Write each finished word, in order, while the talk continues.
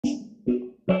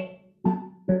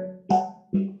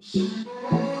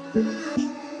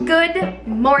Good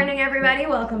morning, everybody.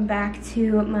 Welcome back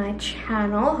to my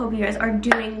channel. Hope you guys are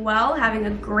doing well, having a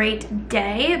great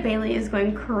day. Bailey is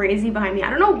going crazy behind me. I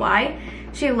don't know why.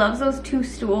 She loves those two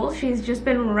stools. She's just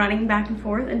been running back and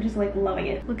forth and just like loving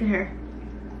it. Look at her.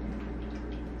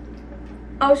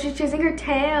 Oh, she's chasing her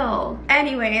tail.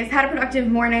 Anyways, had a productive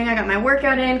morning. I got my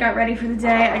workout in, got ready for the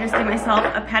day. I just gave myself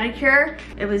a pedicure.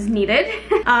 It was needed.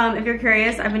 If you're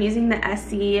curious, I've been using the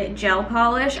SC gel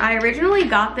polish. I originally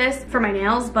got this for my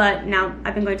nails, but now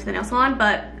I've been going to the nail salon,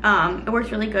 but it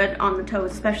works really good on the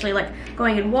toes, especially like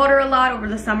going in water a lot over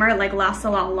the summer. It like lasts a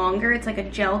lot longer. It's like a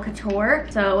gel couture.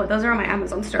 So those are on my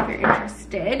Amazon store if you're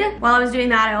interested. While I was doing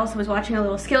that, I also was watching a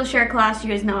little Skillshare class. You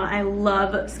guys know I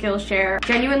love Skillshare.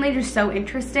 Genuinely just so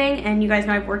interesting, and you guys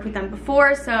know I've worked with them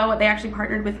before, so they actually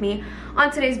partnered with me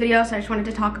on today's video, so I just wanted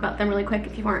to talk about them really quick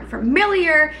if you aren't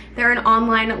familiar. They're an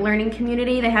online learning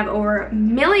community. They have over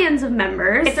millions of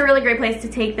members. It's a really great place to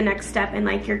take the next step in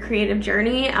like your creative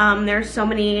journey. There's so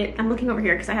many, I'm looking over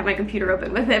here because I have my computer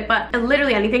open with it, but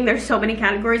literally anything. There's so many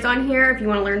categories on here if you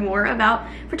want to learn more about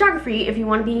photography, if you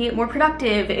want to be more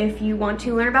productive, if you want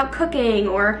to learn about cooking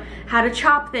or how to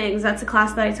chop things. That's a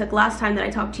class that I took last time that I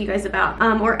talked to you guys about,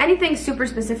 or anything super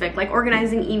specific like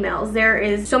organizing emails. There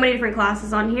is so many different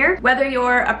classes on here. Whether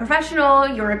you're a professional,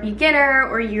 you're a beginner,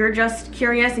 or you're just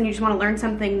curious and you just want to learn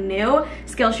something new,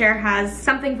 Skillshare has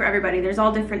something for everybody. There's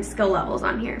all different skill levels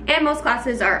on here. And most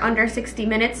classes are under 60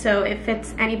 minutes, so it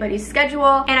fits anybody's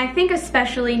schedule. And I think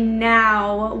especially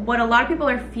now, what a lot of people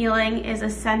are feeling is a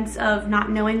sense of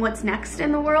not knowing what's next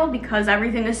in the world because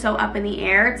everything is so up in the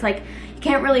air. It's like you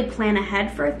can't really plan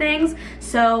ahead for things.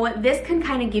 So this can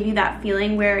kind of give you that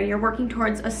feeling where you're working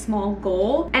towards a small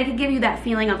goal, and it can give you that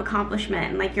feeling of accomplishment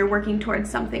and like you're working towards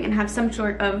something and have some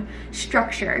sort of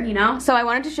structure, you know? So I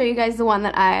wanted to show you guys the one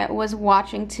that I was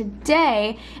watching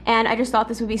today, and I just thought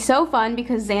this would be so fun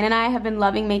because Zane and I have been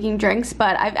loving making drinks,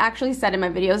 but I've actually said in my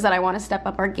videos that I want to step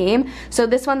up our game. So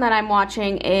this one that I'm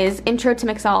watching is Intro to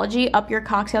Mixology, Up Your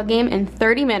Cocktail Game in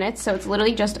 30 minutes. So it's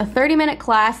literally just a 30-minute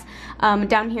class.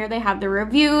 Down here they have the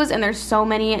reviews, and there's so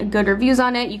many good reviews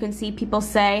on it. You can see people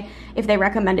say if they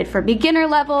recommend it for beginner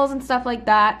levels and stuff like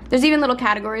that. There's even little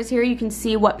categories here. You can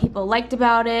see what people liked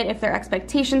about it, if their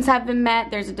expectations have been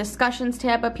met. There's a discussions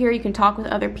tab up here. You can talk with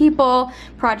other people,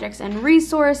 projects and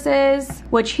resources,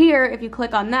 which here, if you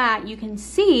click on that, you can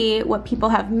see what people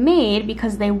have made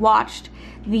because they watched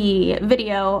the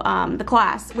video, the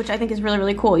class, which I think is really,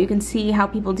 really cool. You can see how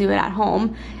people do it at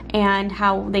home and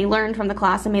how they learned from the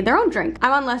class and made their own drink.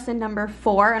 I'm on lesson number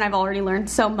 4 and I've already learned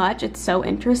so much. It's so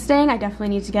interesting. I definitely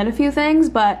need to get a few things,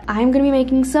 but I'm gonna be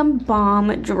making some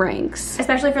bomb drinks.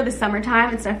 Especially for the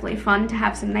summertime, it's definitely fun to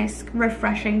have some nice,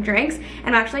 refreshing drinks.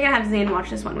 And I'm actually gonna have Zane watch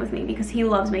this one with me because he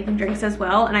loves making drinks as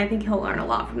well, and I think he'll learn a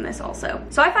lot from this also.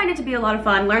 So I find it to be a lot of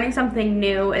fun. Learning something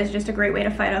new is just a great way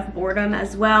to fight off boredom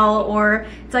as well, or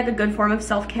it's like a good form of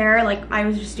self-care. Like I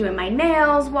was just doing my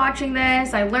nails watching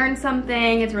this. I learned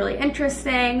something. It's really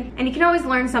interesting, and you can always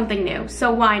learn something new,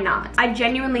 so why not? I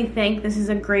genuinely think this is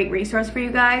a great resource for you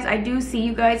guys. I do see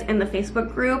you guys in the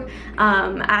Facebook group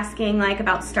asking like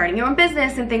about starting your own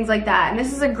business and things like that, and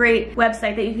this is a great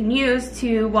website that you can use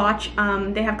to watch.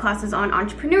 They have classes on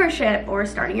entrepreneurship or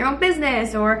starting your own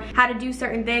business or how to do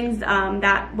certain things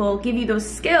that will give you those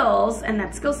skills and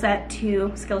that skill set to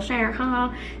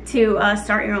Skillshare, to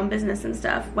start your own business and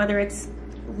stuff, whether it's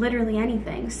literally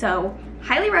anything. So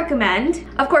highly recommend.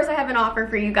 Of course, I have an offer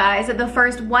for you guys. The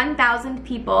first 1,000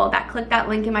 people that click that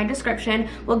link in my description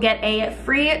will get a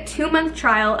free 2-month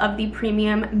trial of the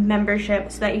premium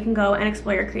membership so that you can go and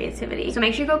explore your creativity. So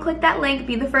make sure you go click that link,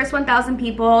 be the first 1,000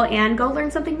 people, and go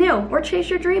learn something new or chase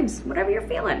your dreams, whatever you're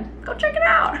feeling. Go check it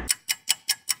out.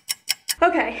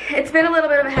 Okay, it's been a little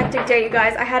bit of a hectic day, you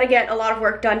guys. I had to get a lot of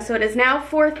work done, so it is now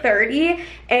 4:30,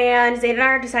 and Zane and I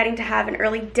are deciding to have an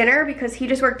early dinner because he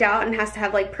just worked out and has to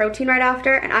have like protein right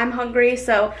after, and I'm hungry,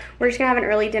 so we're just gonna have an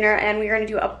early dinner and we're gonna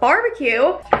do a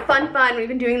barbecue. Fun. We've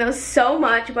been doing those so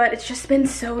much, but it's just been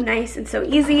so nice and so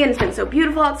easy, and it's been so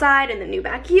beautiful outside in the new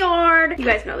backyard. You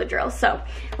guys know the drill. So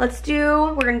we're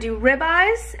gonna do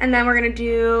ribeyes, and then we're gonna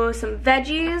do some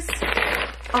veggies.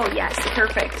 Oh yes,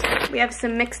 perfect. We have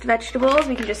some mixed vegetables.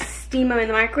 We can just steam them in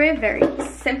the microwave. Very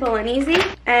simple and easy.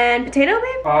 And potato,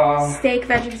 babe? Steak,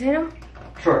 veggie, potato?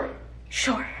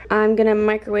 Sure. I'm gonna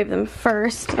microwave them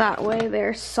first. That way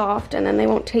they're soft and then they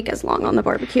won't take as long on the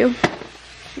barbecue.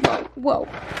 Whoa.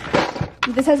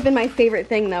 This has been my favorite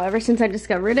thing though, ever since I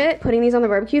discovered it. Putting these on the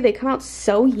barbecue, they come out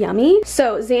so yummy.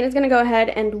 So Zane is gonna go ahead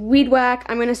and weed whack.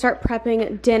 I'm gonna start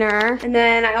prepping dinner. And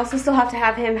then I also still have to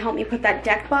have him help me put that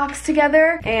deck box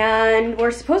together. And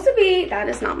we're supposed to be, that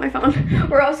is not my phone.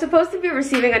 We're all supposed to be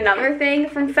receiving another thing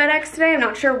from FedEx today. I'm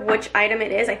not sure which item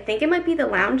it is. I think it might be the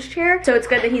lounge chair. So it's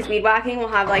good that he's weed whacking. We'll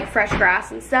have like fresh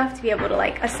grass and stuff to be able to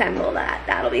like assemble that.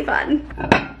 That'll be fun.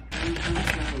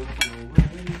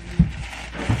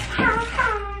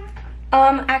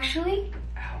 Actually,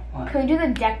 can we do the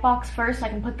deck box first so I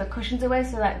can put the cushions away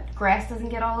so that grass doesn't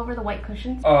get all over the white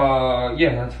cushions?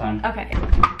 Yeah, that's fine. Okay.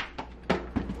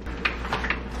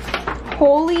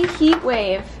 Holy heat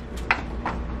wave.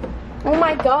 Oh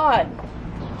my god.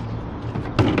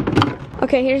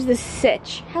 Okay, here's the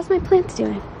sitch. How's my plants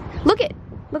doing? Look at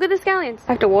the scallions.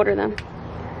 I have to water them.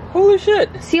 Holy shit.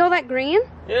 See all that green?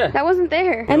 Yeah. That wasn't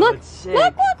there. And look,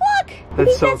 look.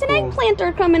 That's so There's an cool.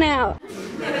 eggplanter coming out.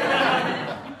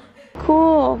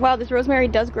 Cool. Wow, this rosemary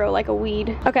does grow like a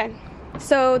weed. Okay,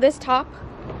 so this top,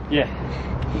 Yeah.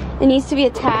 it needs to be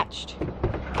attached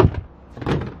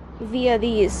via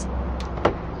these.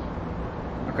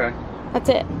 Okay. That's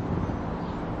it.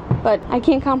 But I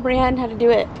can't comprehend how to do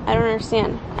it. I don't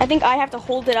understand. I think I have to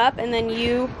hold it up and then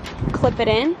you clip it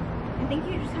in. I think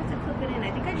you just have to clip it in.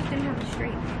 I think I just didn't have it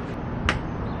straight.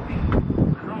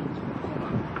 Hold on.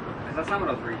 Because that's not what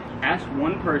I was reading. Ask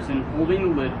one person holding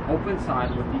the lid open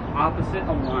side with the opposite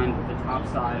aligned with the top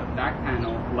side of back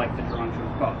panel like the drawing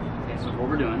shows above. Okay, so what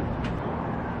we're doing.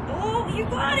 Oh, you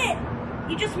got it!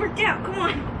 You just worked out. Come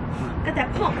on. Got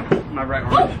that pump. My right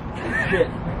arm. Shit.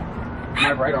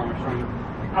 My right arm is strong.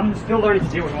 I'm still learning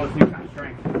to deal with all this new kind of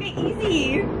strength. Hey,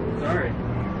 easy. Sorry.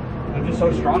 I'm just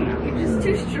so strong now. You're just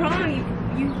too strong.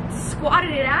 You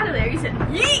squatted it out of there. You said,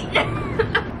 yeet!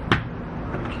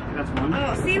 That's one.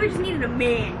 Oh, see, we just needed a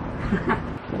man.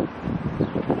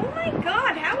 Oh my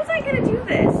god, how was I gonna do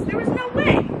this? There was no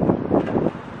way.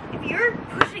 If you're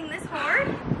pushing this hard,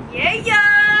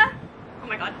 yeah. Oh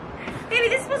my god. Baby,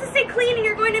 this is supposed to stay clean and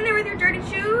you're going in there with your dirty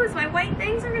shoes. My white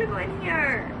things are gonna go in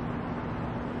here.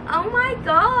 Oh my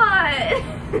god.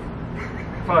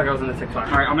 I felt like I was in the tick spot.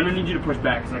 Alright, I'm gonna need you to push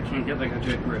back because I can't get like a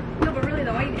good grip. No, but really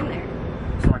though, why are you in there?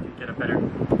 So I can get a better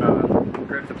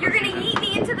grip to push. You're gonna eat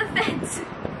me into the fence.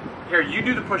 Here, you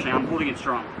do the pushing. I'm holding it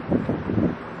strong.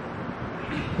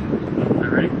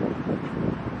 Alright, ready?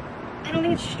 I don't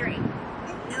think it's straight.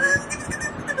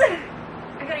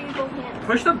 I gotta use both hands.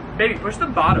 Push the, baby, push the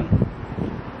bottom.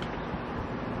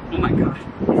 Oh my god.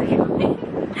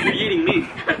 You're eating me.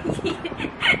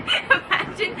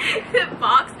 Imagine the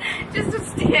box just a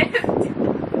stiff.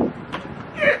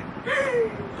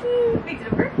 Wait, did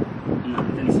it work? No,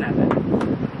 it didn't snap it.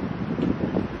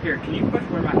 Here, can you push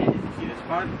where my hand is? You see this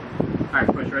spot? Alright,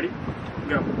 push, ready?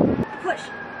 Go. Push.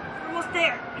 We're almost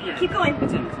there. Yeah. Keep going.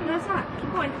 It's in, it's in. No, it's not.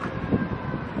 Keep going.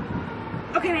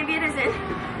 Okay, maybe it isn't.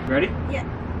 Ready? Yeah.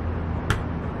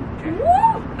 Okay.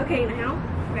 Woo! Okay, now.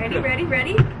 Ready, Go. ready,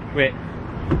 ready. Wait.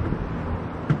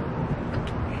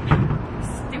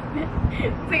 Stupid.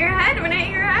 Put your head when I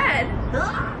hit your head.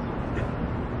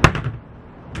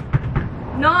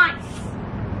 Nice.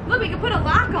 Look, we can put a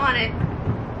lock on it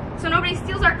so nobody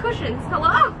steals our cushions.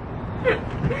 Hello?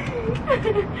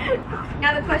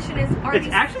 Now the question is, are It's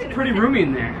these actually gonna pretty fit? roomy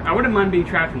in there. I wouldn't mind being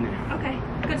trapped in there. Okay,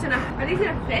 good to know. Are these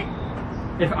gonna fit?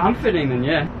 If I'm fitting, then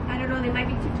yeah. I don't know, they might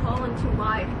be too tall and too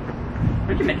wide.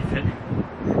 We can make it fit.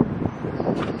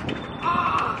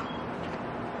 Ah!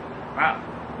 Wow,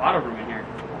 a lot of room in here.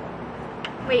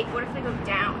 Wait, what if they go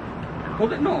down?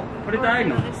 Hold it, no, put it Or if they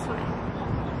go diagonal. this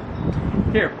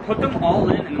way? Here, put them all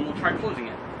in and then we'll try closing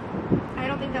it. I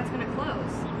don't think that's gonna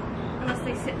close. Unless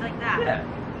they sit like that. Yeah,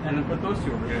 and then put those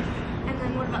two over here. And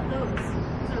then what about those?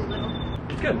 So little.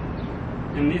 It's good.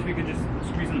 And these we could just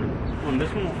squeeze in there. Well,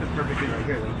 this one will fit perfectly right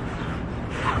here though.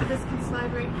 But this can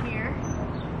slide right here.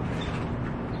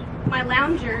 My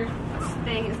lounger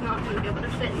thing is not going to be able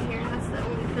to fit in here. That's the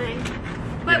only thing.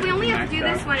 But we only have to do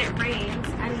this when it rains.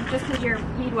 And just because you're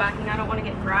weed whacking, I don't want to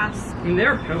get grass. I mean,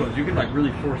 there are pillows. You could like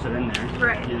really force it in there.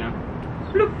 Right. You know?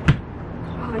 Bloop.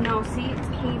 Oh no, see, it's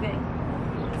caving.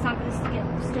 It's not going to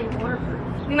stay waterproof.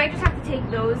 We might just have to take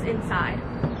those inside.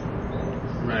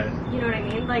 Right. You know what I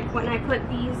mean? Like when I put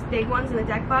these big ones in the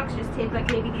deck box, just take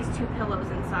like maybe these 2 pillows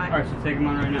inside. Alright, so take them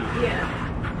on right now. Yeah.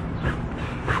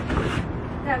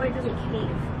 That way it doesn't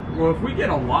cave. Well, if we get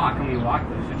a lock and we lock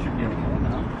this, it should be okay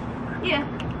now. Yeah.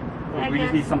 Well, we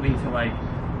just need something to like,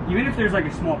 even if there's like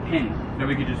a small pin that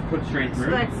we could just put straight through.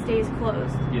 So that it stays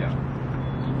closed. Yeah.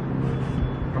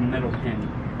 Like a metal pin.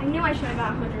 I knew I should have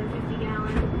got 150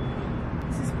 gallon.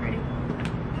 This is pretty.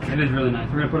 It is really nice.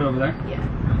 We're gonna put it over there. Yeah.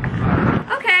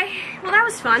 Okay, Okay, well that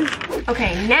was fun.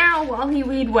 Okay, now while he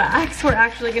weed whacks, we're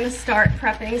actually gonna start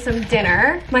prepping some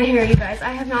dinner. My hair, you guys,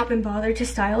 I have not been bothered to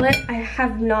style it. I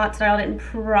have not styled it in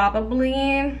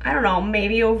probably, I don't know,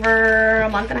 maybe over a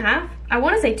month and a half. I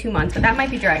want to say 2 months, but that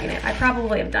might be dragging it. I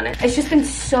probably have done it. It's just been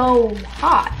so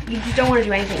hot. You just don't want to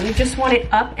do anything. You just want it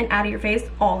up and out of your face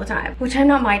all the time, which I'm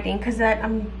not minding because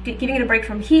I'm giving it a break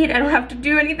from heat. I don't have to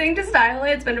do anything to style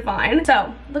it. It's been fine.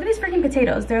 So look at these freaking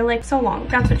potatoes. They're like so long.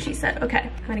 That's what she said. Okay,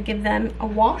 I'm gonna give them a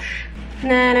wash. And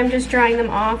then I'm just drying them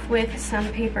off with some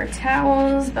paper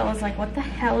towels. Bella's like, what the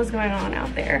hell is going on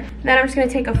out there? Then I'm just gonna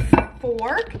take a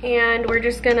fork and we're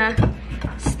just gonna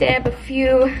stab a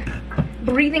few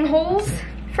breathing holes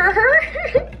for her.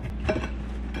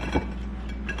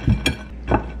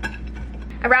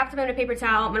 I wrapped them in a paper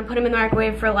towel. I'm gonna put them in the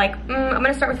microwave for like, I'm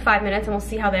gonna start with 5 minutes and we'll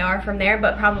see how they are from there,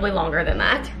 but probably longer than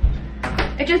that.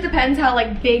 It just depends how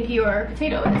like big your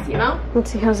potato is, you know? Let's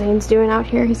see how Zane's doing out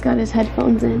here. He's got his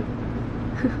headphones in.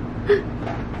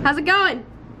 How's it going?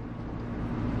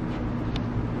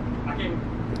 Okay.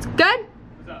 It's good?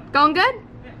 What's up? Going good?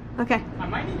 Yeah. Okay. I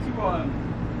might need to,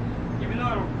 even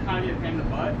though it'll kind of be a pain in the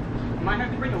butt, I might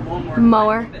have to bring a lawnmower.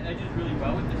 Mower. The edges really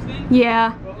well with this thing.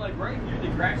 Yeah. But like right here, the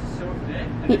grass is so thick,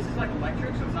 and this is like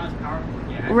electric, so it's not as powerful as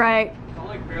gas. Right. So I'm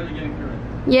like barely getting through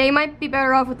it. Yeah, you might be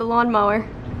better off with the lawnmower.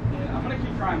 Yeah, I'm gonna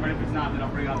keep trying, but if it's not, then I'll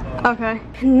bring out the... Okay.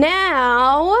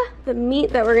 Now, the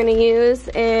meat that we're gonna use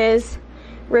is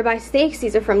ribeye steaks.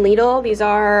 These are from Lidl. These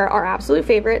are our absolute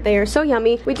favorite. They are so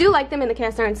yummy. We do like them in the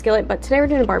cast iron skillet, but today we're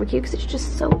doing a barbecue because it's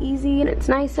just so easy and it's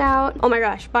nice out. Oh my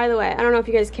gosh, by the way, I don't know if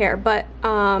you guys care, but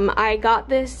I got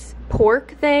this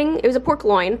pork thing. It was a pork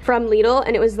loin from Lidl,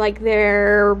 and it was like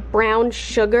their brown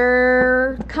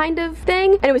sugar kind of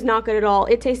thing, and it was not good at all.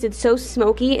 It tasted so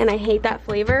smoky, and I hate that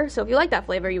flavor. So if you like that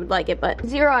flavor, you would like it, but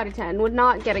 0 out of 10. Would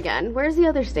not get again. Where's the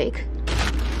other steak?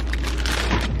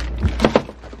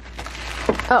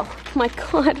 Oh my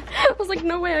god. I was like,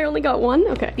 no way, I only got one?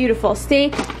 Okay. Beautiful.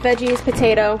 Steak, veggies,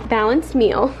 potato, balanced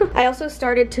meal. I also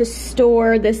started to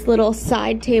store this little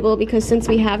side table because since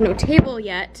we have no table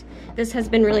yet, this has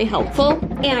been really helpful.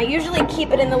 And I usually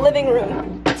keep it in the living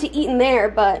room to eat in there,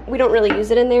 but we don't really use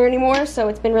it in there anymore, so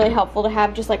it's been really helpful to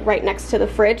have just like right next to the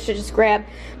fridge to just grab,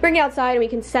 bring it outside, and we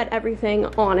can set everything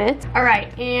on it. All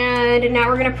right, and now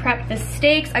we're gonna prep the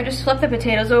steaks. I just flipped the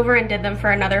potatoes over and did them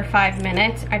for another 5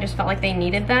 minutes. I just felt like they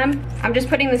needed them. I'm just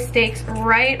putting the steaks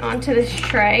right onto this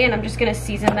tray, and I'm just gonna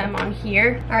season them on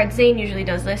here. All right, Zane usually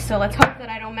does this, so let's hope that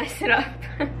I don't mess it up.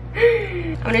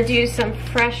 I'm gonna do some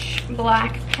fresh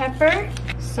black pepper,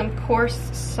 some coarse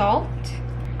salt.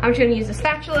 I'm just gonna use a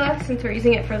spatula since we're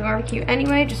using it for the barbecue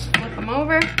anyway. Just flip them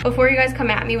over. Before you guys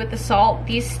come at me with the salt,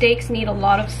 these steaks need a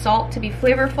lot of salt to be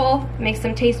flavorful. It makes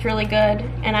them taste really good,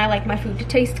 and I like my food to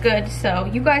taste good, so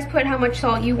you guys put how much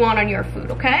salt you want on your food,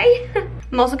 okay?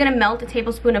 I'm also gonna melt a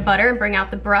tablespoon of butter and bring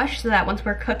out the brush so that once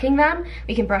we're cooking them,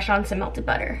 we can brush on some melted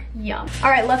butter. Yum.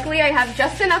 All right, luckily I have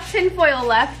just enough tin foil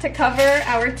left to cover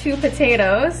our 2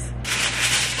 potatoes.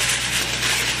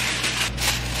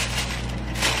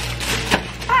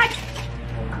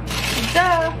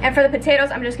 Duh. And for the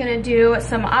potatoes, I'm just gonna do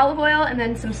some olive oil and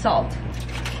then some salt.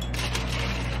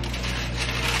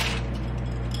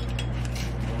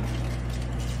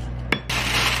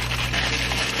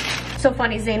 So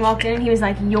funny, Zane walked in and he was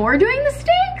like, "You're doing the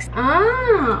steaks?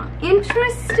 Ah,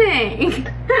 interesting."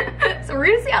 So we're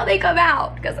gonna see how they come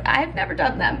out because I've never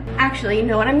done them. Actually, you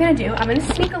know what I'm gonna do? I'm gonna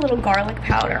sneak a little garlic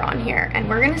powder on here and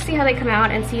we're gonna see how they come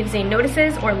out and see if Zane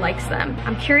notices or likes them.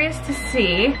 I'm curious to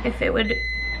see if it would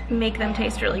make them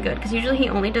taste really good because usually he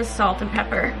only does salt and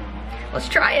pepper. Let's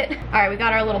try it. All right, we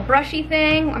got our little brushy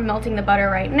thing. I'm melting the butter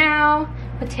right now.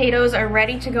 Potatoes are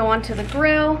ready to go onto the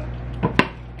grill.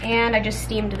 And I just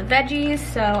steamed the veggies,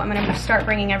 so I'm gonna start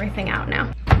bringing everything out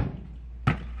now.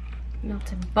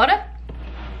 Melted butter.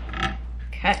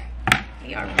 Okay,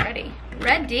 we are ready.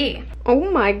 Ready.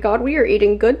 Oh my God, we are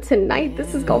eating good tonight.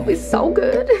 This is gonna be so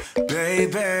good.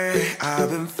 Baby, I've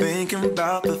been thinking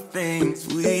about the things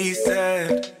we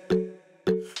said.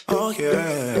 Oh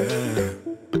yeah.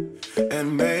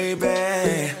 And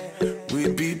maybe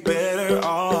we'd be better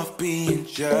off being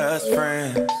just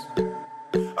friends.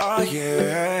 Oh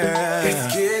yeah.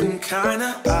 It's getting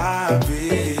kinda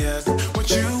obvious what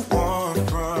you want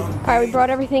from me. All right, we brought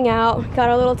everything out. Got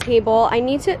our little table. I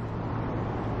need to...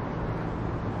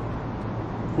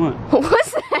 What? What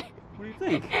was that? What do you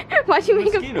think? Why'd you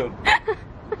make Mosquito.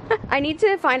 I need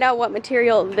to find out what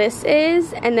material this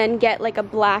is and then get like a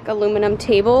black aluminum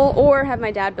table or have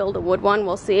my dad build a wood one.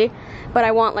 We'll see. but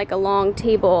I want like a long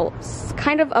table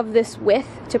kind of this width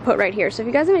to put right here. So if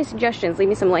you guys have any suggestions, leave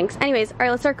me some links. Anyways, all right,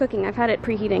 let's start cooking. I've had it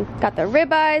preheating. Got the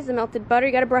ribeyes, the melted butter.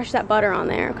 You gotta brush that butter on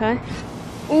there, okay?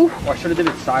 Ooh. Oh, I should have did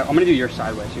it side. I'm gonna do yours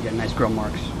sideways so you get nice grill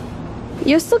marks.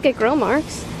 You still get grill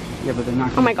marks. Yeah, but they're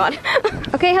not. Oh my god.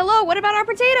 Okay, hello, what about our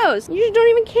potatoes? You just don't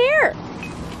even care.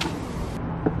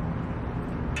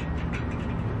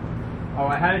 Oh,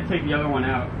 I had to take the other one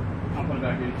out. I'll put it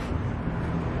back in.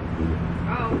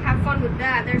 Oh, have fun with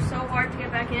that. They're so hard to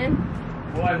get back in.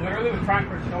 Well, I literally was trying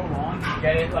for so long to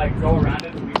get it, like, go around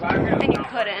it. And you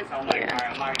couldn't. So I'm like, Yeah. alright,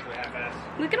 I'm not gonna do that fast.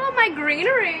 Look at all my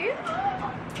greenery.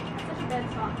 Such a bad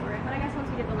spot for it, but I guess once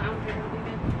we get the lounger, it'll be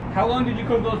good. How long did you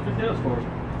cook those potatoes for?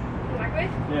 The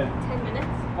microwave? Yeah. 10 minutes.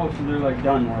 Oh, so they're like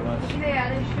done more or less. Yeah,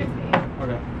 they should be.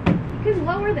 Okay. You can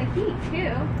lower the heat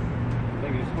too.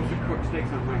 Maybe you're supposed to cook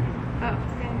steaks on mine. Oh,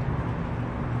 okay.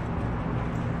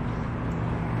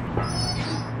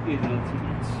 Even though 2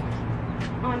 minutes.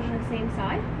 On the same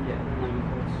side? Yeah, they're not even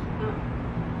close.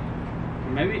 Oh.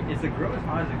 Or maybe is the grill as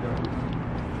hot as it goes?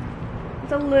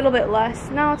 It's a little bit less.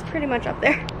 No, it's pretty much up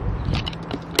there.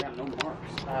 I got no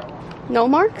marks at all. No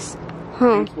marks?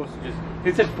 Huh. I'm supposed to just.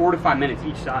 It said 4 to 5 minutes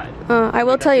each side. I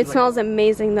will Like, tell you, it like smells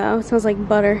amazing though. It smells like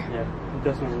butter. Yeah, it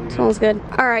does smell really good. Smells good.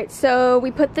 All right, so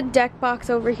we put the deck box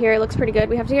over here. It looks pretty good.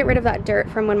 We have to get rid of that dirt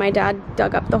from when my dad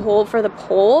dug up the hole for the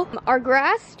pole. Our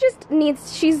grass just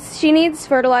needs, she needs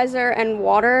fertilizer and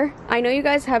water. I know you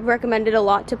guys have recommended a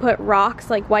lot to put rocks,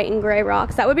 like white and gray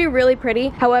rocks. That would be really pretty.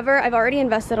 However, I've already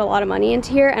invested a lot of money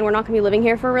into here and we're not gonna be living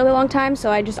here for a really long time,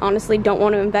 so I just honestly don't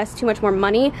want to invest too much more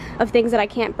money of things that I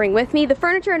can't bring with me. The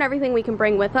furniture and everything we can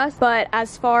bring with us, but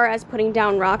as far as putting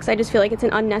down rocks, I just feel like it's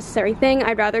an unnecessary thing.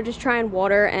 I'd rather just try and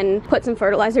water and put some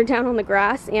fertilizer down on the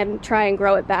grass and try and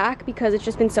grow it back because it's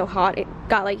just been so hot. It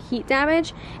got like heat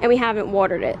damage and we haven't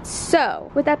watered it.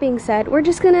 So with that being said, we're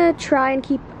just gonna try and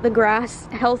keep the grass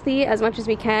healthy as much as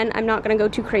we can. I'm not gonna go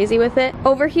too crazy with it.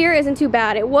 Over here isn't too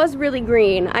bad. It was really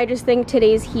green. I just think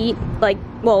today's heat, like,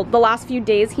 well, the last few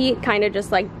days heat kind of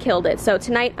just like killed it. So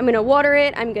tonight I'm gonna water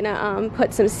it. I'm gonna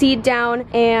put some seed down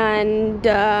and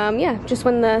yeah, just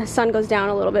when the sun goes down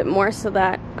a little bit more so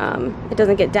that it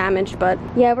doesn't get damaged. But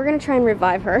yeah, we're gonna try and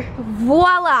revive her.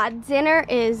 Voila, dinner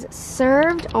is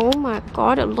served. Oh my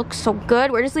god, it looks so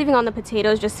good. We're just leaving on the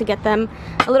potatoes just to get them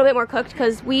a little bit more cooked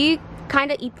because we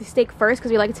kind of eat the steak first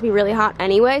because we like it to be really hot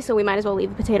anyway, so we might as well leave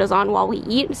the potatoes on while we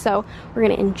eat. So we're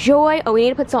gonna enjoy. Oh, we need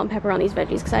to put salt and pepper on these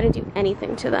veggies because I didn't do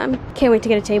anything to them. Can't wait to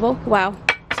get a table. Wow,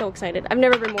 so excited. I've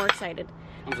never been more excited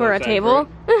for a table.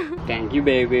 Thank you,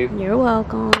 baby. You're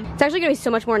welcome. It's actually gonna be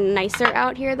so much more nicer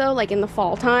out here though, like in the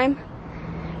fall time.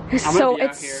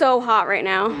 It's so hot right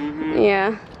now.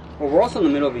 Yeah. Well, we're also in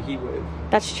the middle of a heat wave.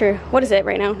 That's true. What is it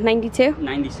right now? 92?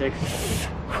 96.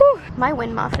 Whew. My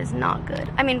wind muff is not good.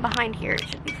 I mean, behind here it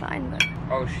should be fine, but.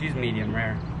 Oh, she's medium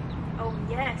rare. Oh,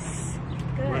 yes.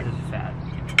 Where's Good. this fat?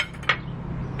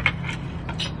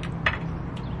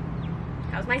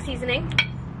 How's my seasoning?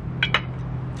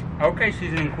 Okay,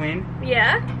 seasoning queen.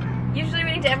 Yeah? Usually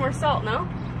we need to add more salt, no?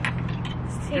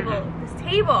 This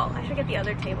table. I should get the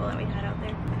other table that we had out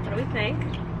there. What do we think?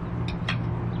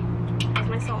 How's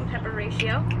my salt and pepper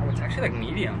ratio? Oh, it's actually like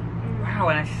medium. Wow,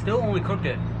 and I still only cooked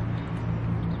it.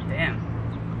 Damn.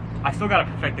 I still gotta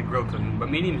perfect the grill cooking, but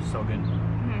medium is so good.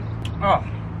 Oh.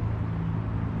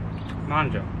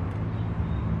 Manjo.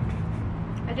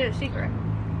 I did a secret.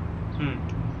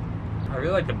 I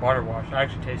really like the butter wash. I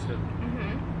actually tasted it.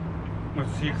 What's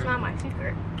the secret? That's not my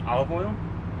secret. Olive oil?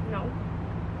 No.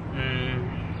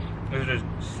 Is it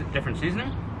just different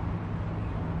seasoning?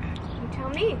 You tell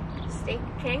me. Steak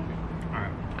King.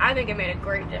 Alright. I think it made a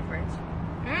great difference.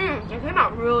 It came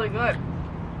out really good.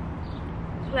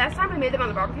 Last time we made them on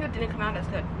the barbecue, it didn't come out as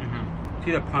good. It's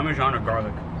either Parmesan or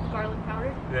garlic. Garlic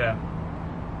powder? Yeah.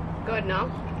 Good,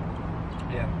 no?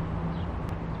 Yeah.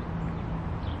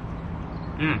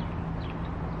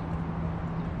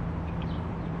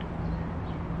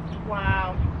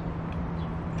 Wow.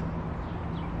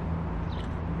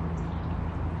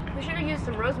 We should have used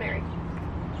some rosemary.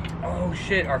 Oh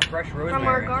shit, our fresh rosemary. From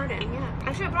our garden, yeah.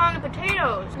 I should have put on the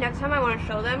potatoes. Next time I want to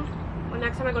show them,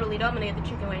 next time I go to Lidl, I'm gonna get the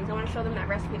chicken wings. I want to show them that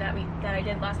recipe that I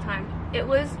did last time. It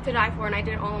was to die for, and I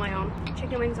did it all on my own.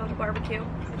 Chicken wings on the barbecue.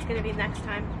 It's gonna be next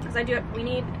time because we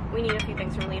need a few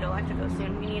things from Lidl. I have to go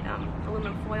soon. We need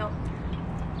aluminum foil.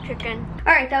 Chicken.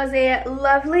 All right, that was a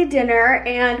lovely dinner,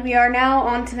 and we are now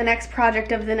on to the next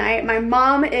project of the night. My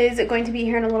mom is going to be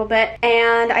here in a little bit,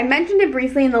 and I mentioned it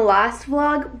briefly in the last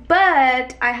vlog,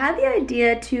 but I had the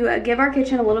idea to give our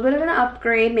kitchen a little bit of an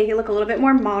upgrade, make it look a little bit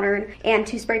more modern, and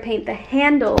to spray paint the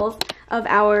handles of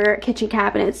our kitchen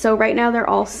cabinets. So right now they're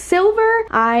all silver.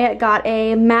 I got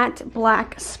a matte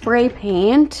black spray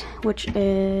paint, which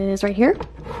is right here.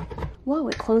 Whoa,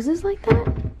 it closes like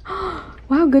that?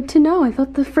 Wow, good to know. I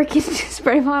thought the freaking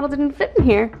spray bottle didn't fit in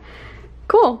here.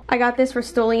 Cool. I got this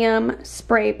Rust-Oleum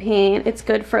spray paint. It's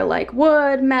good for like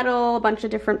wood, metal, a bunch of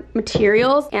different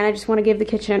materials. And I just want to give the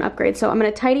kitchen an upgrade. So I'm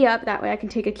going to tidy up. That way I can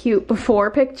take a cute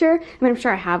before picture. I mean, I'm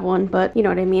sure I have one, but you know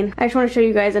what I mean. I just want to show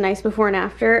you guys a nice before and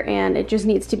after. And it just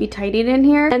needs to be tidied in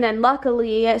here. And then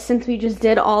luckily, since we just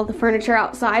did all the furniture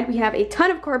outside, we have a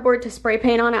ton of cardboard to spray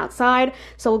paint on outside.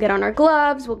 So we'll get on our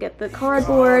gloves. We'll get the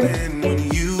cardboard. When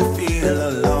you feel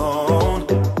alone,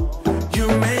 you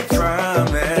make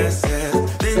promises.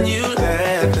 You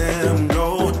let them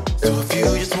go. So if you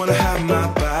just want to have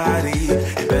my body,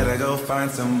 you better go find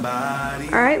somebody.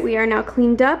 All right, we are now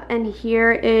cleaned up, and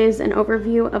here is an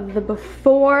overview of the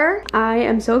before. I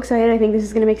am so excited. I think this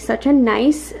is gonna make such a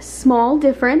nice small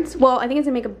difference. Well, I think it's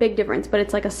gonna make a big difference, but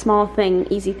it's like a small thing,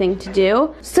 easy thing to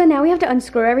do. So now we have to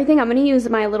unscrew everything. I'm gonna use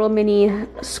my little mini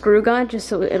screw gun just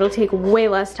so it'll take way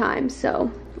less time.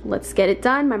 So let's get it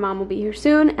done. My mom will be here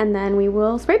soon, and then we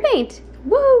will spray paint.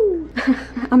 Woo!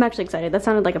 I'm actually excited. That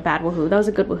sounded like a bad woohoo. That was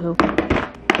a good woohoo.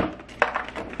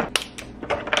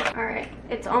 Alright,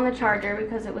 it's on the charger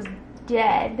because it was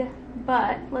dead.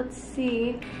 But let's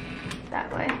see.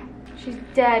 That way. She's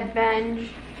dead, Benj.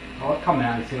 I'll come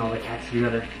out and see all the cats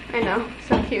together. I know.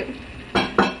 So cute.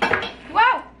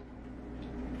 Wow!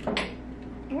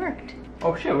 It worked.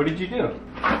 Oh shit, what did you do?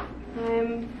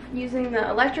 I'm using the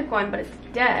electric one, but it's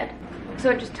dead.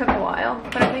 So it just took a while.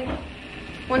 But I think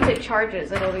once it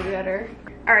charges, it'll be better.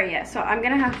 All right, yeah, so I'm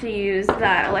gonna have to use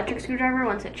that electric screwdriver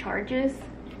once it charges.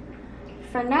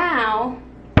 For now,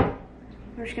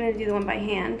 we're just gonna do the one by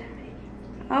hand.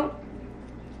 Oh,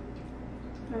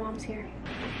 my mom's here.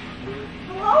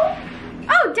 Hello?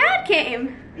 Oh, Dad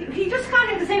came. He just got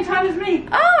here at the same time as me.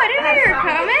 Oh, I didn't know you were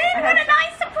coming. What a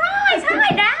nice surprise.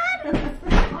 Hi, Dad.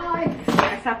 Hi.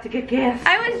 I stopped to get gas.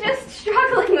 I was just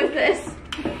struggling with this.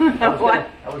 What?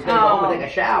 I was gonna go home and take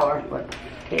a shower, but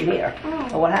came here.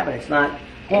 Oh, what happened? It's not.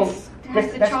 Well, It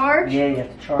has to charge? Yeah, you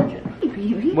have to charge it.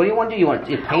 Baby. What do you want to do? You want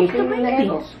to paint the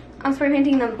nails? I'm spray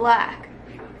painting them black.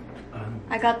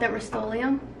 I got the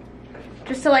Rust-Oleum.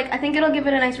 Just to like, I think it'll give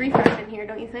it a nice refresh in here,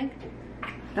 don't you think?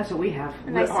 That's what we have.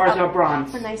 A nice Ours are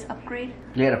bronze. A nice upgrade.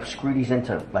 You gotta screw these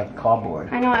into like cardboard.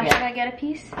 I know, should I get a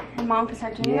piece? And Mom can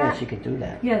start doing that? Yeah, she could do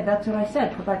that. Yeah, that's what I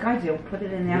said. Put like I do. Put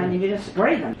it in there and you just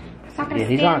spray them. It's not gonna Yeah,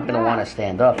 he's stand not gonna up. want to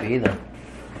stand up either.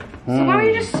 So why don't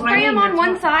you just spray them on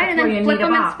one side and that's where then you flip need a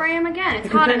them and box. spray them again? It's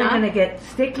Because hot then they're enough. gonna get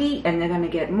sticky and they're gonna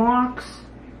get marks.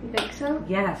 You think so?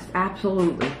 Yes,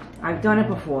 absolutely. I've done it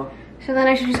before. So then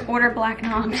I should just order black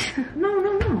knobs.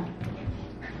 No.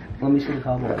 Let me see the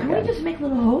cardboard. Can we just make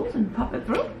little holes and pop it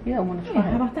through? Yeah, I want to Yeah, try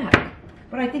how it. about that?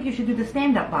 But I think you should do the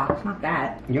stand-up box, not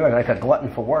that. You're like a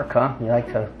glutton for work, huh? You like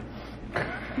to,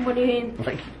 What do you mean?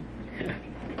 like,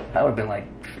 that would have been like,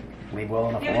 leave well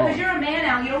enough Yeah, alone. because you're a man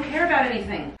now. You don't care about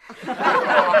anything.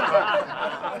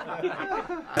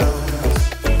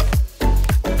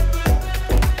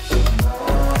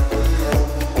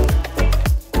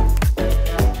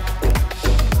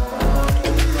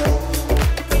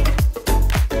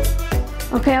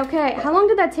 Okay. How long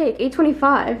did that take?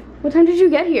 8:25. What time did you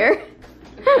get here?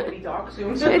 It'll be dark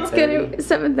soon. It's gonna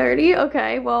 7:30.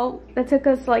 Okay, well, that took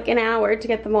us like an hour to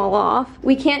get them all off.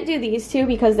 We can't do these two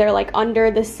because they're like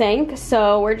under the sink,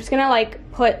 so we're just gonna like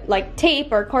put like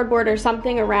tape or cardboard or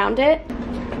something around it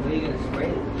Where are you gonna spray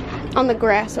it? on the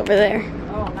grass over there.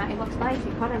 Oh, now it looks nice.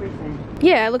 You cut everything.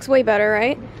 Yeah, it looks way better,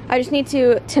 right? I just need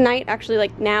to tonight, actually,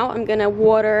 like now, I'm gonna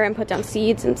water and put down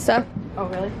seeds and stuff. Oh,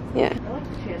 really? Yeah. I like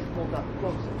the chairs pulled up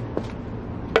closer.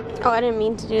 Oh, I didn't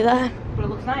mean to do that. But it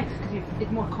looks nice because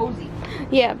it's more cozy.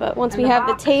 Yeah, but once And we the have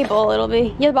box. the table, it'll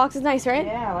be. Yeah, the box is nice, right?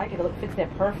 Yeah, I like it. It fits there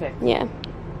perfect. Yeah.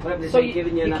 What, is So it you-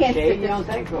 giving you you enough can't shade, sit you down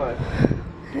don't think,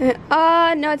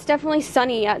 or? No, it's definitely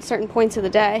sunny at certain points of the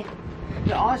day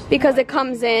Yeah, because it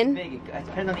comes in. big. It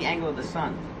depends on the angle of the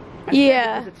sun.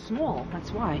 Yeah. Because it's small.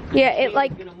 That's why. Yeah, it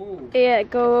like, It's gonna move. yeah, it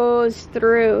goes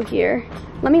through here.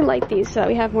 Let me light these so that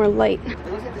we have more light. It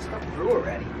looks like this stuff grew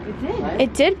already. It did. Right?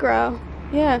 It did grow.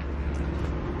 Yeah.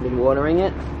 Been watering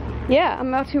it? Yeah, I'm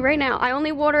about to right now. I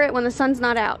only water it when the sun's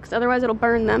not out because otherwise it'll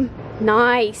burn them.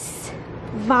 Nice.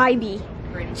 Vibey.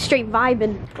 Straight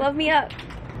vibing. Glove me up.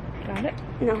 Got it.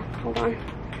 No, hold on.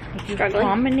 Struggling.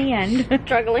 Plumb in the end.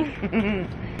 Struggling.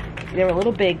 They're a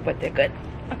little big, but they're good.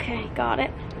 Okay, got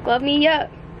it. Glove me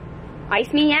up.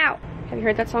 Ice me out. Have you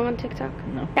heard that song on TikTok?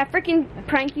 No. That freaking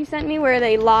prank you sent me where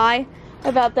they lie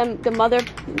about the mother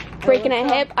breaking a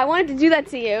hip. I wanted to do that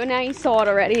to you. Now you saw it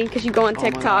already because you go on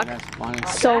TikTok. God, that's funny.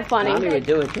 So funny. Mommy would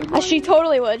do it too. She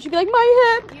totally would. She'd be like,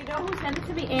 my hip. You know who sent it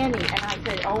to me? Annie. And I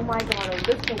said, oh my God,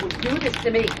 Allisa would do this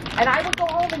to me. And I would go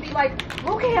home and be like,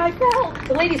 okay, I fell.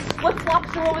 The lady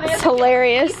flip-flops her over there. It's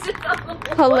hilarious.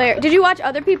 Hilarious. Did you watch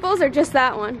other people's or just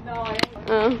that one? No, I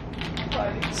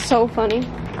Oh. So funny.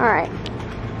 Alright.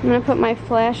 I'm gonna put my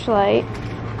flashlight.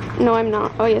 No, I'm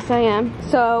not. Oh, yes, I am.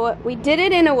 So, we did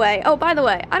it in a way. Oh, by the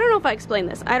way, I don't know if I explained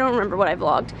this. I don't remember what I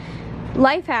vlogged.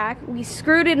 Life hack, we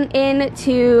screwed it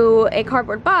into a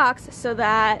cardboard box so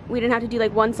that we didn't have to do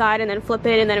like one side and then flip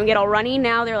it and then it would get all runny.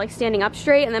 Now they're like standing up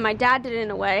straight, and then my dad did it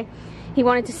in a way. He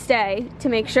wanted to stay to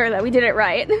make sure that we did it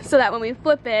right so that when we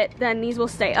flip it, then these will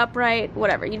stay upright,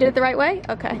 whatever. You did it the right way?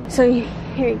 Okay. So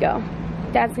here you go.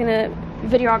 Dad's gonna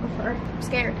videographer. I'm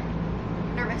scared.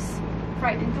 Nervous.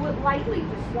 frightened. Do it lightly.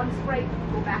 Just one spray.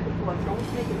 Go back and forth.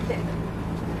 Don't make it thick.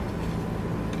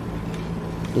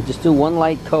 You just do one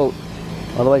light coat,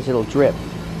 otherwise it'll drip.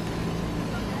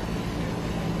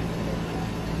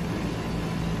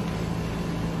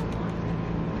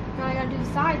 Now I gotta do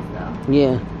the sides though.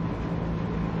 Yeah.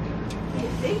 Can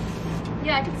you see?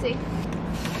 Yeah, I can see.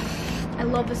 I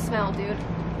love the smell, dude.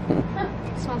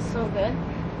 It smells so good.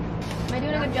 Am I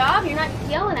doing a good job? You're not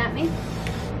yelling at me.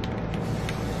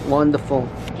 Wonderful.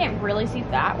 I can't really see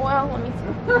that well. Let me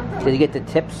see. Did you get the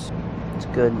tips? It's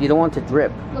good. You don't want it to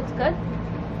drip. Looks good.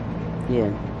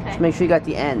 Yeah. Okay. Just make sure you got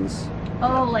the ends.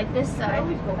 Oh, like this I side.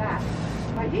 always go back.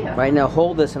 Right here. Right now,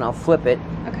 hold this and I'll flip it.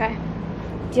 Okay.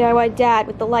 DIY dad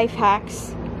with the life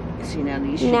hacks. See, now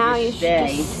these should Now just you stay.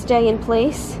 should just stay in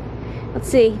place. Let's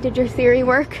see. Did your theory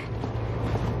work?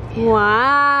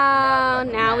 Wow.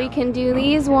 Now we can do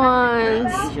these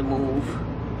ones. These you move.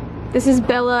 This is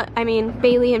Bailey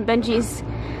and Benji's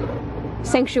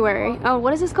sanctuary. Oh,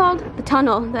 what is this called? The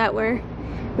tunnel that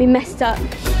we messed up.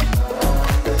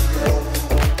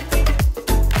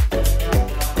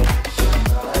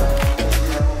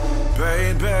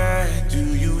 Baby,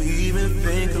 do you even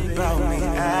think about me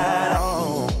at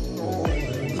all?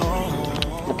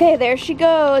 Okay, there she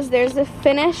goes. There's the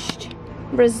finished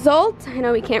result. I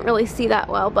know we can't really see that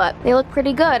well, but they look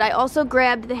pretty good. I also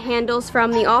grabbed the handles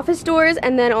from the office doors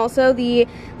and then also the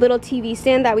little TV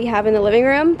stand that we have in the living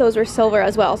room. Those were silver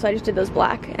as well, so I just did those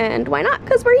black. And why not?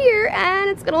 Because we're here and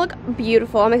it's gonna look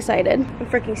beautiful. I'm excited. I'm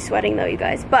freaking sweating though, you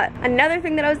guys. But another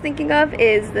thing that I was thinking of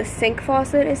is the sink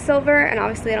faucet is silver, and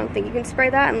obviously I don't think you can spray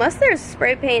that unless there's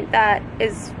spray paint that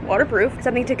is waterproof.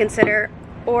 Something to consider.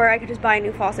 Or I could just buy a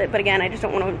new faucet, but again, I just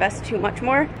don't want to invest too much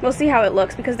more. We'll see how it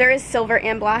looks because there is silver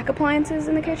and black appliances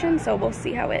in the kitchen, so we'll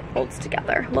see how it holds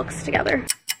together, looks together.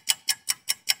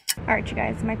 Alright, you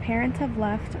guys, my parents have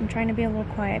left. I'm trying to be a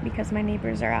little quiet because my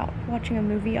neighbors are out watching a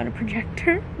movie on a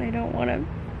projector. I don't want to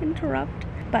interrupt.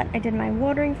 But I did my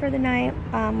watering for the night.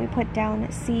 We put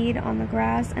down seed on the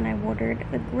grass and I watered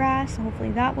the grass. So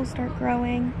hopefully that will start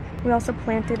growing. We also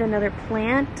planted another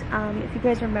plant. If you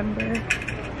guys remember,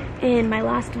 in my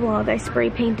last vlog, I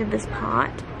spray painted this pot.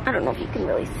 I don't know if you can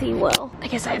really see well. I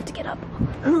guess I have to get up.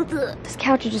 This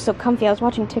couch is just so comfy. I was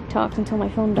watching TikToks until my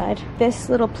phone died. This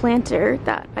little planter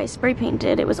that I spray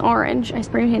painted, it was orange. I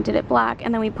spray painted it black,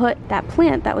 and then we put that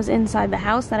plant that was inside the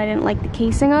house that I didn't like the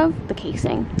casing of. The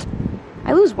casing.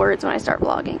 I lose words when I start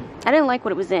vlogging. I didn't like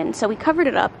what it was in, so we covered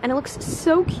it up, and it looks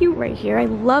so cute right here. I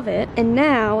love it. And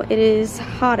now it is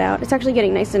hot out. It's actually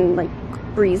getting nice and like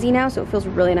breezy now, so it feels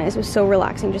really nice. It was so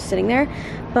relaxing just sitting there.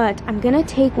 But I'm gonna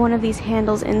take one of these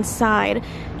handles inside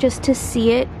just to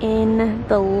see it in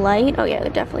the light. Oh yeah, they're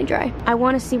definitely dry. I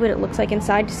want to see what it looks like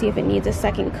inside to see if it needs a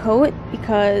second coat,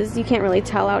 because you can't really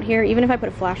tell out here. Even if I put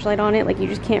a flashlight on it, like, you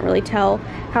just can't really tell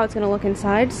how it's gonna look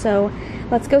inside. So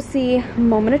let's go see.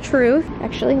 Moment of truth.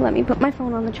 Actually, let me put my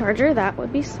phone on the charger. That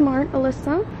would be smart,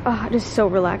 Allisa. Oh, it is so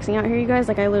relaxing out here, you guys.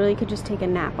 Like, I literally could just take a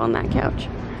nap on that couch.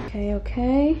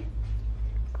 Okay.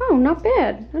 Oh, not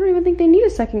bad. I don't even think they need a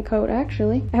second coat,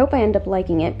 actually. I hope I end up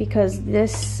liking it because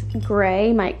this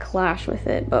gray might clash with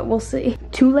it, but we'll see.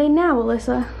 Too late now,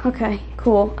 Allisa. Okay,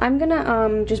 cool. I'm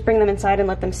gonna just bring them inside and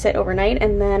let them sit overnight,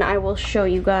 and then I will show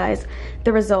you guys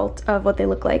the result of what they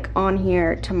look like on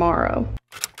here tomorrow.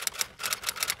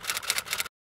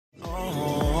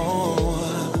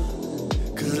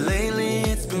 Cause lately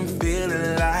it's been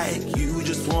feeling like you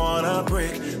just wanna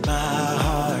break my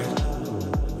heart.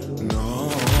 No,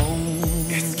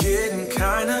 it's getting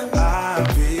kinda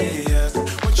obvious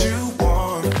what you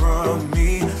want from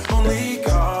me. Only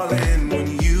calling when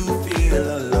you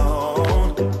feel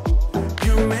alone.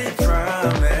 You make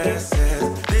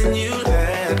promises, then you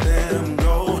let them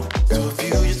go. So if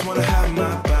you just wanna have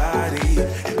my body,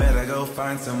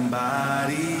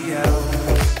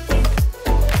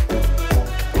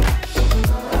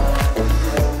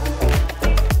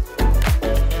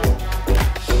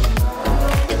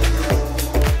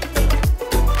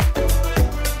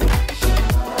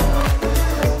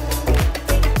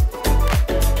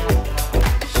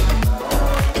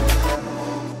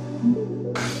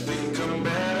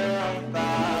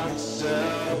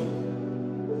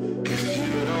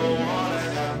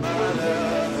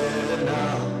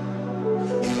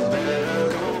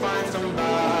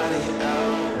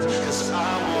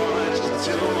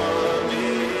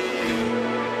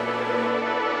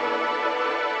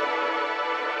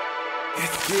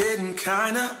 seem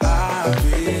kinda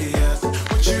obvious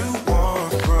what you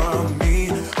want from me.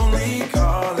 Only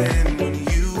calling when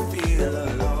you feel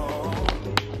alone.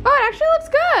 Oh, it actually looks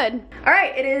good. All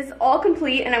right, it is all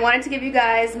complete, and I wanted to give you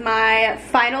guys my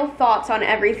final thoughts on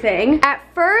everything. At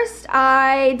first,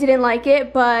 I didn't like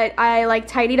it, but I like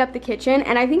tidied up the kitchen,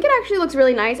 and I think it actually looks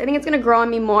really nice. I think it's gonna grow on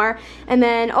me more. And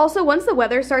then also, once the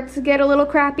weather starts to get a little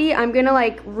crappy, I'm gonna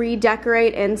like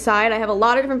redecorate inside. I have a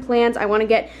lot of different plans. I wanna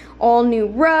get all new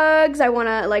rugs. I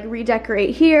wanna like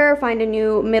redecorate here, find a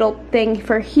new middle thing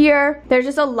for here. There's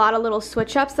just a lot of little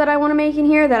switch ups that I wanna make in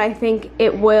here that I think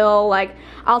it will like,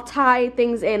 I'll tie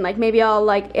things in, like maybe I'll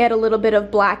like add a little bit of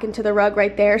black into the rug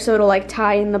right there so it'll like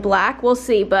tie in the black. We'll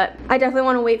see, but I definitely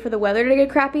want to wait for the weather to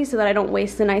get crappy so that I don't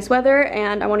waste the nice weather,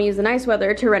 and I want to use the nice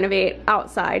weather to renovate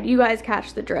outside. You guys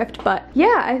catch the drift. But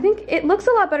yeah, I think it looks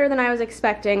a lot better than I was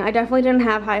expecting. I definitely didn't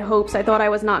have high hopes. I thought I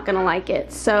was not gonna like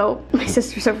it. So my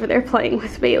sister's over there playing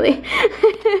with Bailey.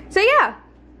 So yeah,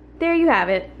 there you have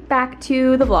it. Back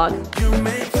to the vlog. You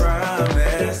make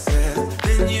promises,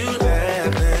 then you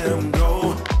let them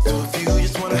go. So if you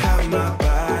just wanna have my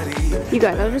body. You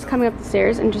guys, I was just coming up the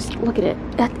stairs and just look at it.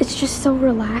 It's just so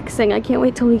relaxing. I can't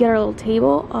wait till we get our little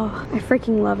table. Oh, I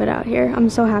freaking love it out here. I'm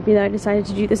so happy that I decided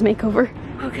to do this makeover.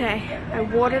 Okay, I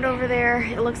watered over there.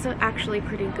 It looks actually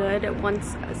pretty good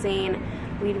once Zane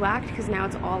weed whacked, because now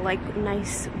it's all like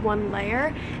nice one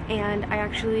layer. And I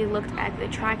actually looked at the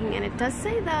tracking, and it does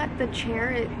say that the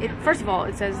chair, first of all,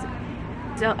 it says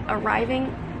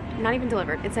arriving, not even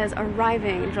delivered, it says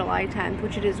arriving July 10th,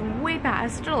 which it is way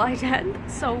past July 10th.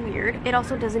 So weird. It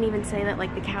also doesn't even say that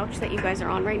like the couch that you guys are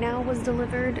on right now was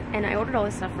delivered, and I ordered all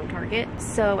this stuff from Target,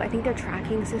 so I think their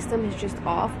tracking system is just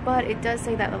off, but it does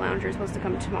say that the lounger is supposed to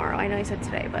come tomorrow. I know I said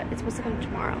today, but it's supposed to come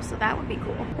tomorrow, so that would be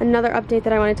cool. Another update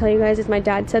that I want to tell you guys is my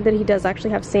dad said that he does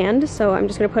actually have sand, so I'm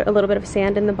just going to put a little bit of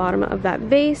sand in the bottom of that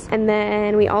vase, and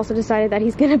then we also decided that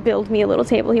he's going to build me a little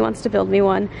table. He wants to build me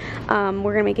one.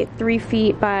 We're going to make it 3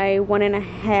 feet by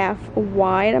 1.5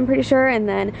 wide, I'm pretty sure, and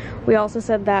then we also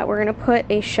said that we're gonna put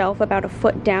a shelf about 1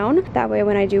 foot down. That way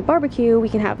when I do barbecue, we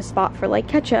can have a spot for like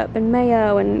ketchup and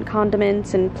mayo and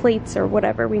condiments and plates or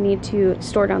whatever we need to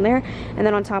store down there, and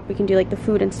then on top we can do like the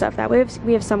food and stuff. That way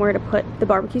we have somewhere to put the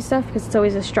barbecue stuff, because it's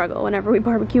always a struggle whenever we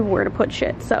barbecue where to put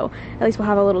shit. So at least we'll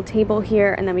have a little table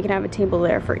here, and then we can have a table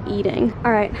there for eating.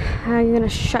 All right, I'm gonna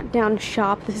shut down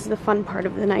shop. This is the fun part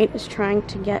of the night, is trying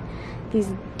to get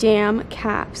these damn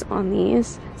caps on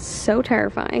these. It's so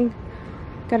terrifying.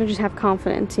 Gotta just have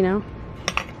confidence, you know?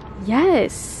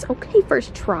 Yes! Okay,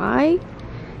 first try.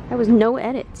 That was no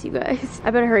edits, you guys.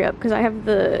 I better hurry up because I have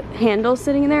the handles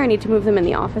sitting in there. I need to move them in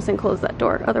the office and close that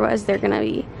door. Otherwise, they're gonna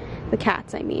be, the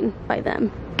cats, I mean, by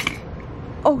them.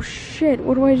 Oh shit,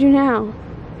 what do I do now?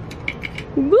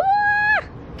 Ah!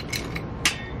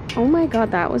 Oh my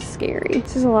god, that was scary.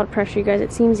 This is a lot of pressure, you guys.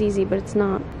 It seems easy, but it's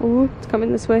not. Oh, it's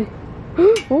coming this way.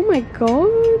 Oh my god.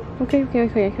 Okay. We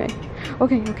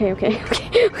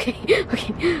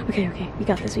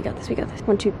got this.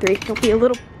 1, 2, 3. Don't be a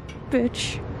little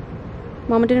bitch.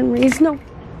 Mama didn't raise no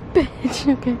bitch.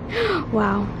 Okay.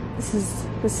 Wow. This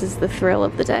is the thrill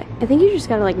of the day. I think you just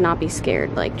gotta like not be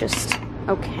scared. Like just,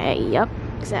 okay, yep,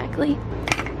 exactly.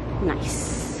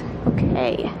 Nice.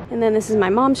 Okay. And then this is my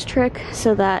mom's trick,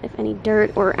 so that if any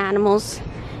dirt or animals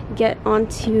get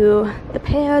onto the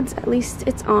pads, at least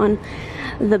it's on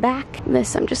the back.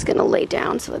 This I'm just gonna lay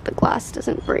down so that the glass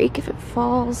doesn't break if it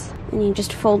falls. And you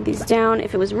just fold these down.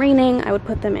 If it was raining, I would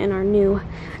put them in our new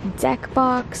deck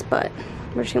box, but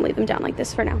we're just gonna leave them down like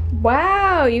this for now.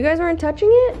 Wow, you guys weren't touching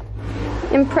it?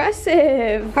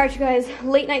 Impressive. All right, you guys,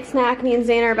 late night snack. Me and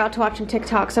Zane are about to watch some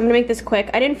TikTok, so I'm gonna make this quick.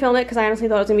 I didn't film it because I honestly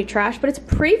thought it was gonna be trash, but it's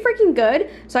pretty freaking good.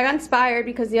 So I got inspired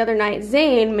because the other night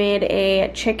Zane made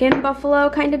a chicken buffalo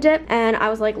kind of dip, and I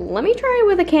was like, let me try it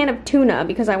with a can of tuna,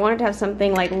 because I wanted to have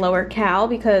something like lower cal,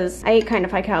 because I ate kind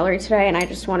of high calorie today and I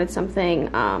just wanted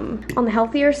something on the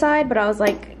healthier side. But I was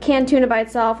like, canned tuna by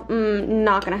itself,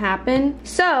 not gonna happen.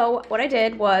 So what I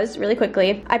did was, really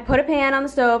quickly, I put a pan on the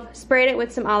stove, sprayed it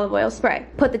with some olive oil spray.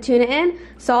 Put the tuna in,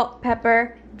 salt,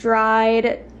 pepper,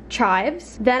 dried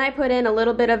chives. Then I put in a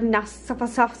little bit of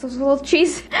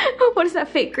cheese. What is that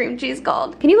fake cream cheese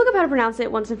called? Can you look up how to pronounce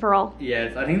it once and for all?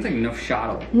 Yeah, I think it's like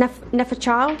neufchatel.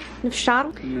 Neufchatel?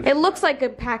 Neufchatel? It looks like a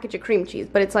package of cream cheese,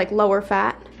 but it's like lower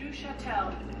fat.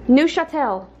 Neuchâtel.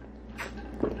 Neuchâtel.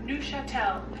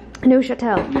 Neuchâtel.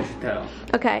 Neuchâtel. Neuchâtel.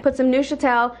 Okay, put some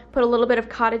Neuchâtel, put a little bit of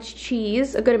cottage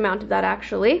cheese, a good amount of that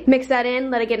actually. Mix that in,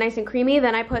 let it get nice and creamy.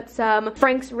 Then I put some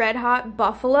Frank's Red Hot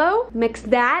Buffalo, mix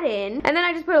that in, and then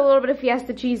I just put a little bit of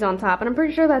Fiesta cheese on top, and I'm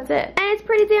pretty sure that's it. And it's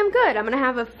pretty damn good. I'm gonna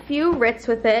have a few Ritz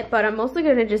with it, but I'm mostly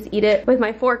gonna just eat it with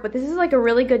my fork. But this is like a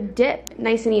really good dip.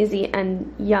 Nice and easy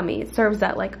and yummy. It serves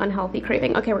that like unhealthy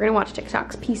craving. Okay, we're gonna watch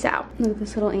TikToks. Peace out. Look at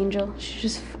this little angel.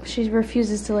 She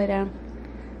refuses to lay down.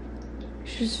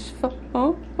 She's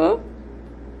oh.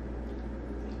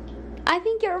 I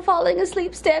think you're falling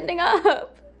asleep standing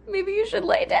up. Maybe you should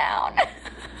lay down.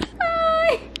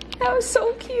 That was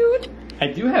so cute. I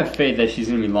do have faith that she's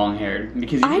gonna be long haired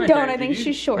because I don't. I think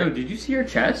she's short. No, did you see her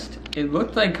chest? It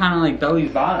looked like kind of like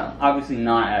Belly's bottom. Obviously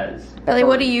not as. Bailey,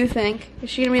 what do you think?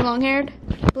 Is she gonna be long haired?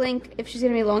 Blink if she's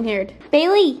gonna be long haired.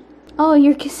 Bailey! Oh,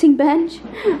 you're kissing Benj?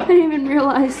 I didn't even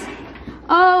realize.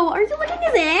 Oh, are you licking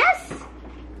his ass?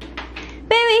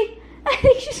 Baby, I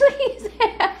think she's licking his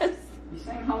ass. He's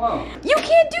saying hello. You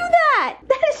can't do that!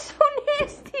 That is so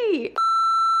nasty!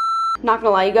 Not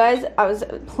gonna lie, you guys, I was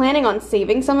planning on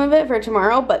saving some of it for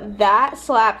tomorrow, but that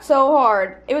slapped so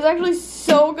hard. It was actually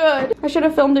so good. I should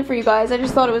have filmed it for you guys. I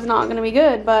just thought it was not gonna be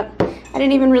good, but I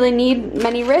didn't even really need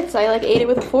many Ritz. I like ate it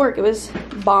with a fork. It was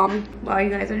bomb. Wow,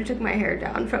 you guys, I just took my hair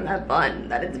down from that bun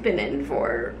that it's been in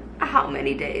for how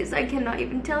many days? I cannot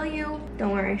even tell you.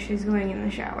 Don't worry, she's going in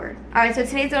the shower. All right, so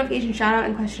today's notification shout out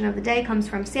and question of the day comes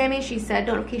from Sammy. She said,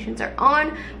 notifications are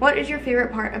on. What is your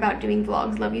favorite part about doing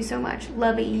vlogs? Love you so much.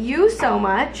 Love you so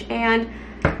much. And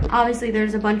obviously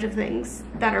there's a bunch of things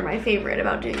that are my favorite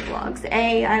about doing vlogs.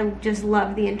 I just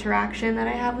love the interaction that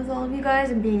I have with all of you guys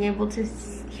and being able to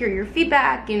hear your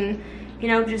feedback and, you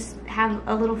know, just have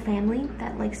a little family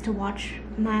that likes to watch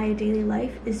my daily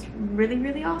life is really,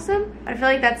 really awesome. I feel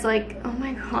like that's like, oh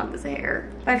my god, this hair.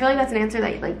 But I feel like that's an answer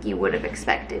that like you would have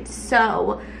expected.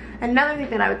 So another thing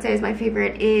that I would say is my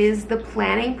favorite is the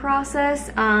planning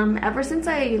process. Ever since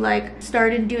I like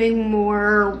started doing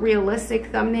more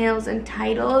realistic thumbnails and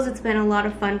titles, it's been a lot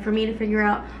of fun for me to figure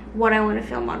out what I want to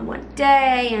film on one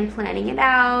day and planning it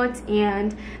out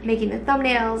and making the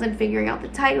thumbnails and figuring out the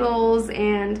titles,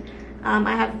 and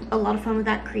I have a lot of fun with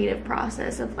that creative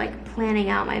process of like planning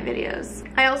out my videos.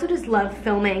 I also just love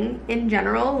filming in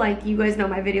general. Like, you guys know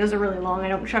my videos are really long. I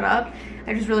don't shut up.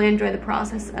 I just really enjoy the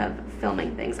process of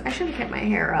filming things. I should have kept my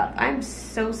hair up. I'm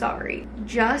so sorry.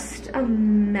 Just a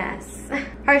mess. All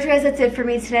right, you guys, that's it for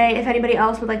me today. If anybody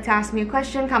else would like to ask me a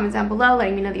question, comment down below,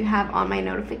 letting me know that you have on my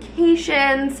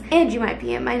notifications, and you might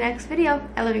be in my next video.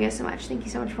 I love you guys so much. Thank you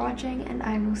so much for watching, and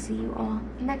I will see you all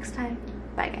next time.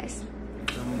 Bye, guys.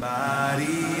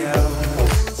 Somebody else.